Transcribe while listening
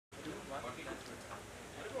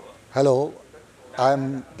Hello, I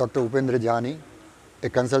am Dr. Upendra Jani, a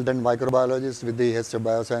consultant microbiologist with the Hester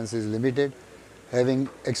Biosciences Limited, having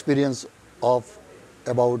experience of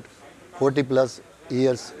about 40 plus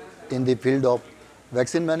years in the field of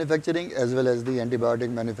vaccine manufacturing as well as the antibiotic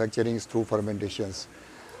manufacturing through fermentations.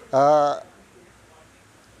 The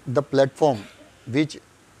platform which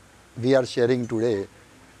we are sharing today,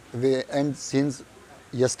 and since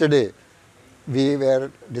yesterday we were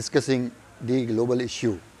discussing the global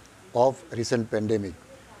issue of recent pandemic.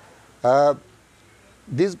 Uh,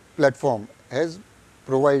 this platform has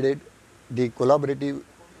provided the collaborative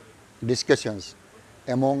discussions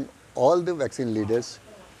among all the vaccine leaders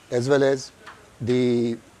as well as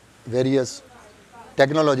the various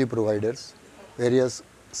technology providers, various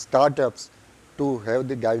startups to have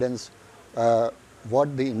the guidance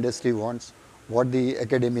what the industry wants, what the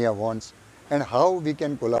academia wants, and how we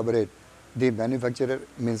can collaborate the manufacturer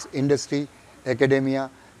means industry, academia,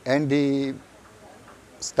 and the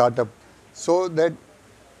startup, so that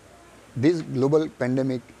this global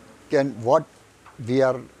pandemic can what we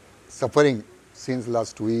are suffering since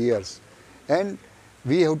last 2 years, and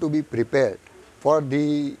we have to be prepared for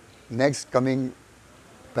the next coming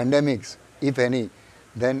pandemics, if any,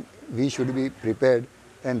 then we should be prepared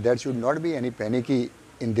and there should not be any panicky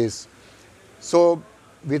in this. So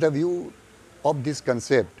with a view of this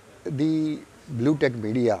concept, the Blue Tech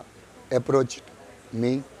Media approached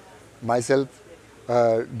me, myself,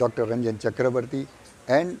 Dr. Ranjan Chakrabarti,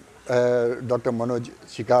 and Dr. Manoj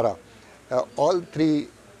Shikara. All three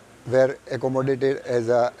were accommodated as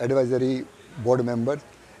advisory board members,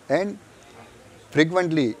 and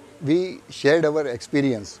frequently we shared our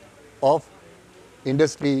experience of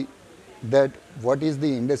industry, that what is the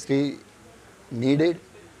industry needed,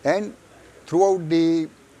 and throughout the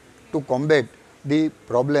to combat the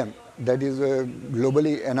problem that is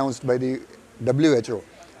globally announced by the WHO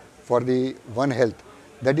for the One Health,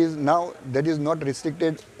 that is not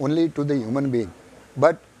restricted only to the human being,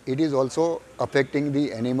 but it is also affecting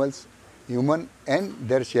the animals, human, and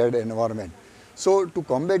their shared environment. So to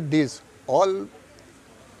combat this, all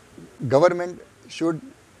government should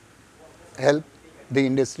help the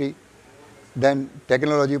industry, then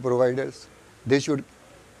technology providers, they should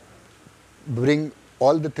bring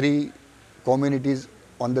all the three communities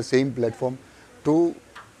on the same platform to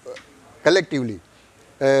collectively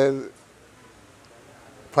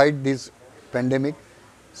fight this pandemic.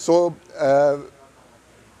 So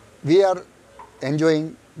we are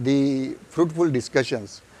enjoying the fruitful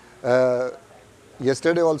discussions.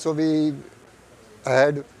 Yesterday also we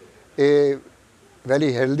had a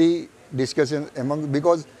very healthy discussion among,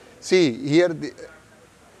 because see here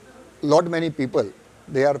lot many people,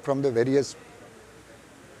 they are from the various,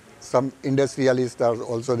 some industrialists are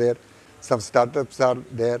also there, some startups are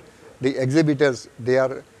there, the exhibitors, they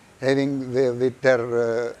are having with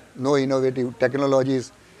their no innovative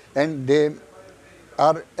technologies, and they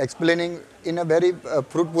are explaining in a very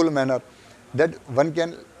fruitful manner that one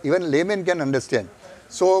can, even layman can understand.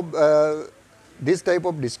 So this type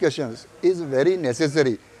of discussions is very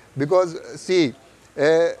necessary, because see,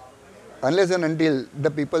 unless and until the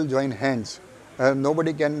people join hands,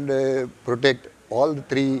 nobody can protect all the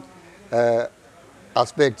three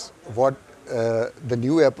aspects, what the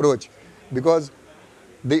new approach, because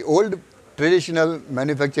the old traditional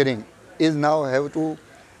manufacturing is now have to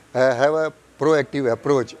have a proactive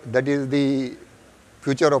approach, that is the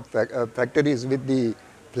future of factories with the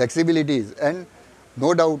flexibilities, and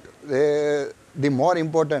no doubt the more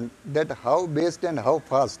important that how best and how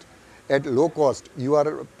fast at low cost you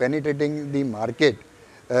are penetrating the market,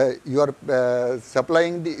 you are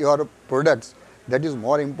supplying your products, that is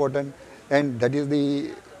more important, and that is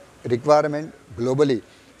the requirement globally.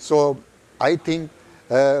 So I think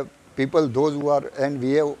people, those who are, and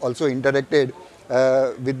we have also interacted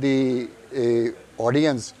with the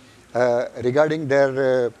audience regarding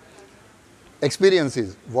their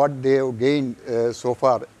experiences, what they have gained so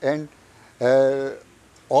far, and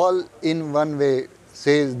all in one way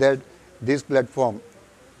says that this platform,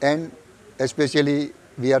 and especially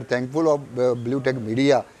we are thankful of Blue Tech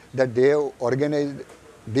Media that they have organized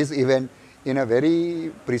this event in a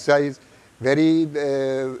very precise, very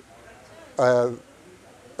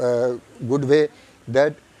good way,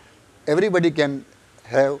 that everybody can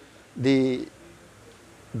have their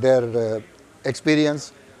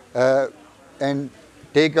experience and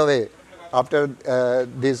take away after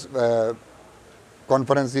this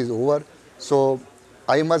conference is over. So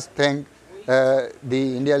I must thank the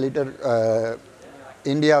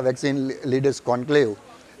India Vaccine Leaders Conclave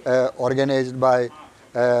organized by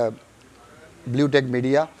Blue Tech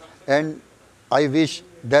Media, and I wish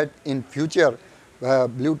that in future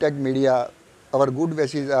Blue Tech Media, our good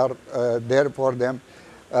wishes are there for them,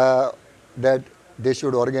 that they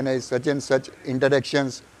should organize such and such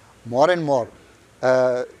interactions more and more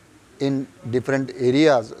in different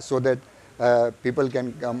areas, so that people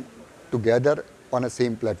can come together on a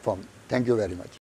same platform. Thank you very much.